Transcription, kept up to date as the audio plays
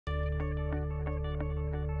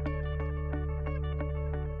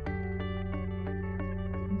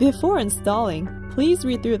Before installing, please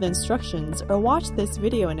read through the instructions or watch this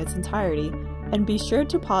video in its entirety, and be sure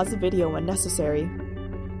to pause the video when necessary.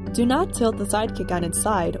 Do not tilt the Sidekick on its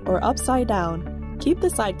side or upside down. Keep the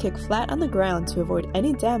Sidekick flat on the ground to avoid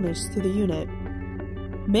any damage to the unit.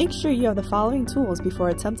 Make sure you have the following tools before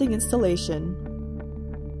attempting installation.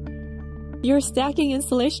 Your stacking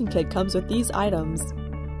installation kit comes with these items.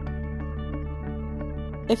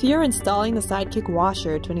 If you're installing the Sidekick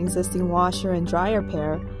washer to an existing washer and dryer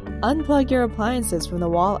pair, unplug your appliances from the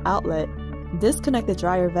wall outlet, disconnect the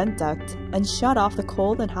dryer vent duct, and shut off the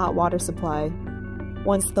cold and hot water supply.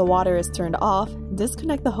 Once the water is turned off,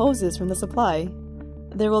 disconnect the hoses from the supply.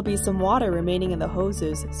 There will be some water remaining in the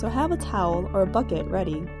hoses, so have a towel or a bucket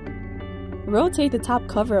ready. Rotate the top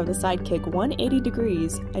cover of the Sidekick 180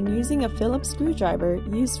 degrees, and using a Phillips screwdriver,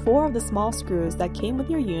 use 4 of the small screws that came with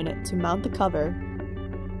your unit to mount the cover.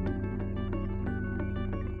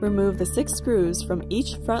 Remove the 6 screws from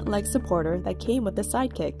each front leg supporter that came with the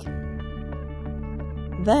Sidekick.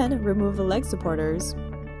 Then remove the leg supporters.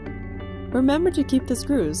 Remember to keep the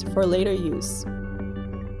screws for later use.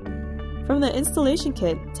 From the installation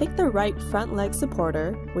kit, take the right front leg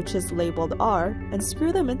supporter, which is labeled R, and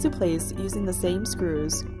screw them into place using the same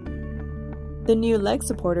screws. The new leg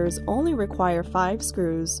supporters only require 5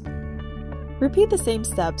 screws. Repeat the same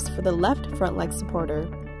steps for the left front leg supporter.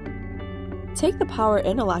 Take the power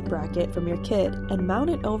interlock bracket from your kit and mount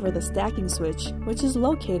it over the stacking switch, which is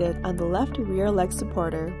located on the left rear leg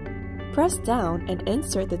supporter. Press down and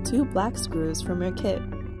insert the 2 black screws from your kit.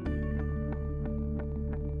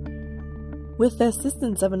 With the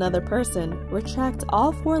assistance of another person, retract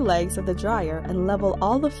all 4 legs of the dryer and level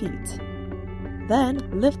all the feet. Then,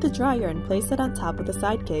 lift the dryer and place it on top of the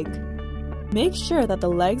Sidekick. Make sure that the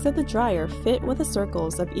legs of the dryer fit with the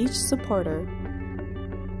circles of each supporter.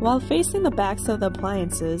 While facing the backs of the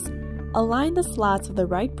appliances, align the slots of the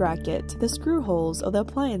right bracket to the screw holes of the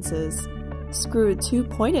appliances. Screw 2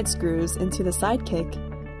 pointed screws into the Sidekick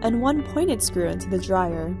and 1 pointed screw into the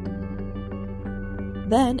dryer.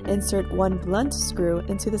 Then insert 1 blunt screw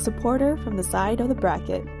into the supporter from the side of the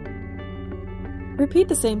bracket. Repeat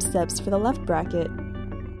the same steps for the left bracket.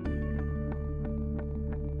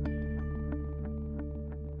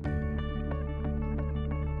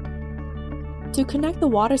 To connect the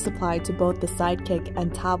water supply to both the Sidekick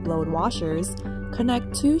and top load washers,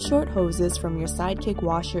 connect 2 short hoses from your Sidekick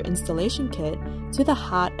washer installation kit to the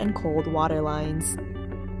hot and cold water lines.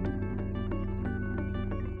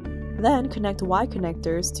 Then connect Y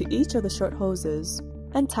connectors to each of the short hoses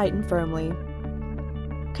and tighten firmly.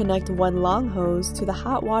 Connect 1 long hose to the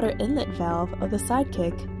hot water inlet valve of the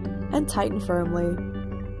Sidekick and tighten firmly,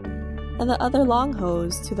 and the other long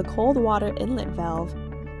hose to the cold water inlet valve.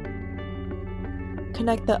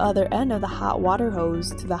 Connect the other end of the hot water hose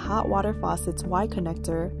to the hot water faucet's Y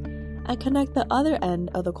connector, and connect the other end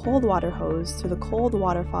of the cold water hose to the cold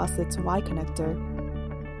water faucet's Y connector,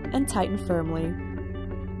 and tighten firmly.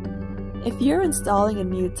 If you're installing a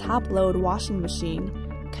new top-load washing machine,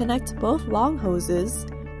 connect both long hoses,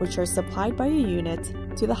 which are supplied by your unit,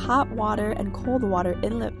 to the hot water and cold water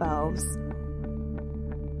inlet valves.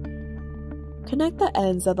 Connect the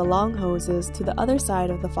ends of the long hoses to the other side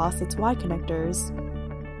of the faucet's Y connectors,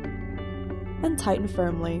 and tighten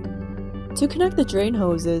firmly. To connect the drain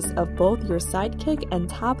hoses of both your Sidekick and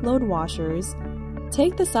top-load washers,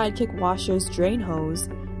 take the Sidekick washer's drain hose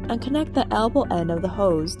and connect the elbow end of the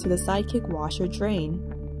hose to the Sidekick washer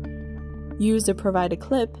drain. Use the provided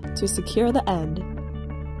clip to secure the end.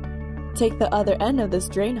 Take the other end of this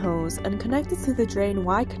drain hose and connect it to the drain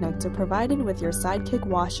Y connector provided with your Sidekick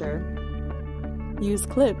washer. Use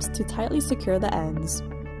clips to tightly secure the ends.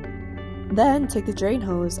 Then take the drain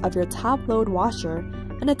hose of your top-load washer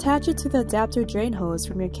and attach it to the adapter drain hose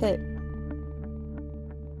from your kit.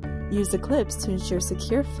 Use the clips to ensure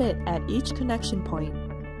secure fit at each connection point.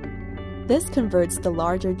 This converts the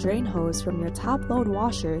larger drain hose from your top-load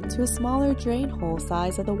washer to a smaller drain hole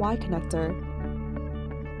size of the Y connector.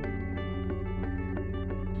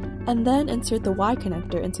 And then insert the Y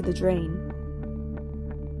connector into the drain.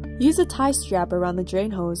 Use a tie strap around the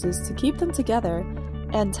drain hoses to keep them together,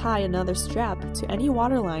 and tie another strap to any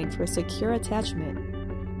water line for a secure attachment.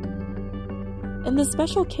 In the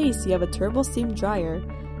special case you have a turbo steam dryer,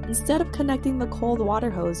 instead of connecting the cold water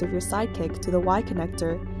hose of your Sidekick to the Y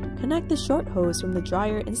connector, connect the short hose from the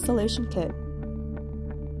dryer installation kit.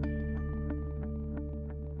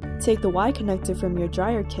 Take the Y connector from your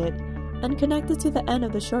dryer kit and connect it to the end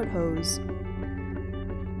of the short hose.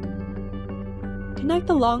 Connect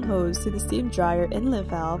the long hose to the steam dryer inlet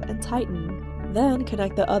valve and tighten. Then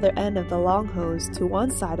connect the other end of the long hose to one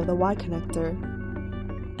side of the Y connector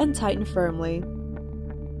and tighten firmly.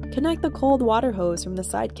 Connect the cold water hose from the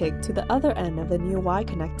Sidekick to the other end of the new Y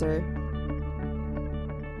connector.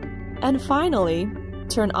 And finally,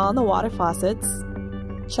 turn on the water faucets,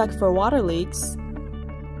 check for water leaks,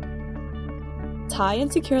 tie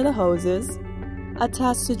and secure the hoses,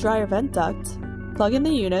 attach to dryer vent duct, plug in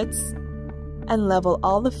the units, and level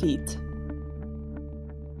all the feet.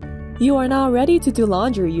 You are now ready to do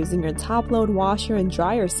laundry using your top-load washer and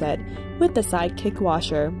dryer set with the Sidekick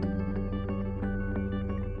washer.